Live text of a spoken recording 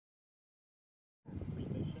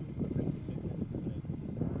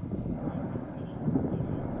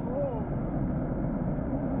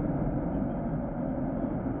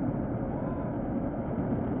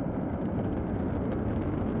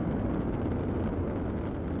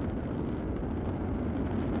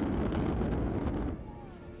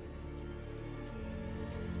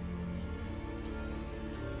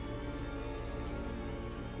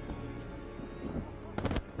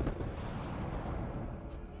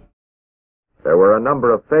There were a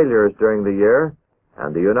number of failures during the year,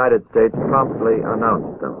 and the United States promptly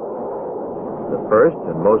announced them. The first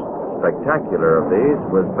and most spectacular of these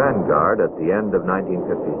was Vanguard at the end of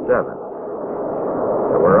 1957.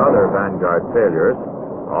 There were other Vanguard failures.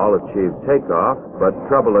 All achieved takeoff, but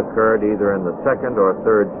trouble occurred either in the second or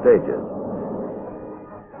third stages.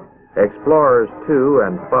 Explorers 2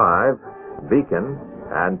 and 5, Beacon,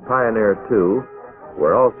 and Pioneer 2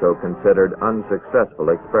 were also considered unsuccessful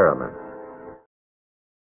experiments.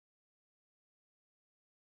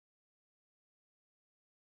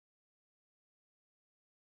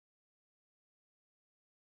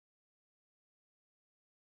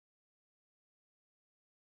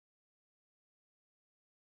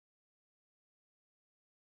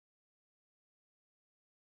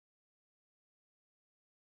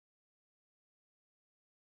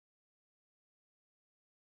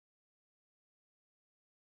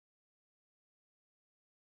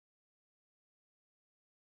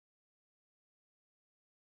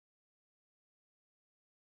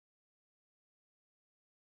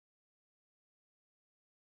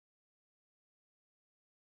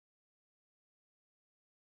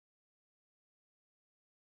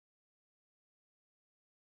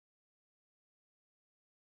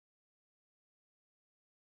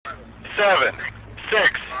 Seven,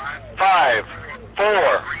 6, 5,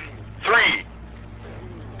 4, 3,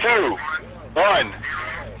 2, 1,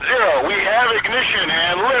 0. We have ignition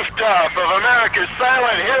and liftoff of America's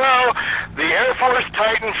silent hero, the Air Force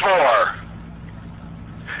Titan IV.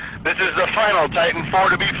 This is the final Titan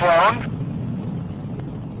IV to be flown.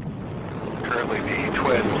 Currently, the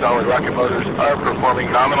twin solid rocket motors are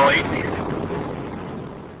performing nominally.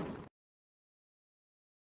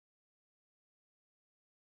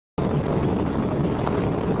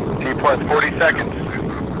 T plus 40 seconds.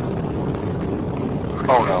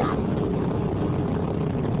 Oh no.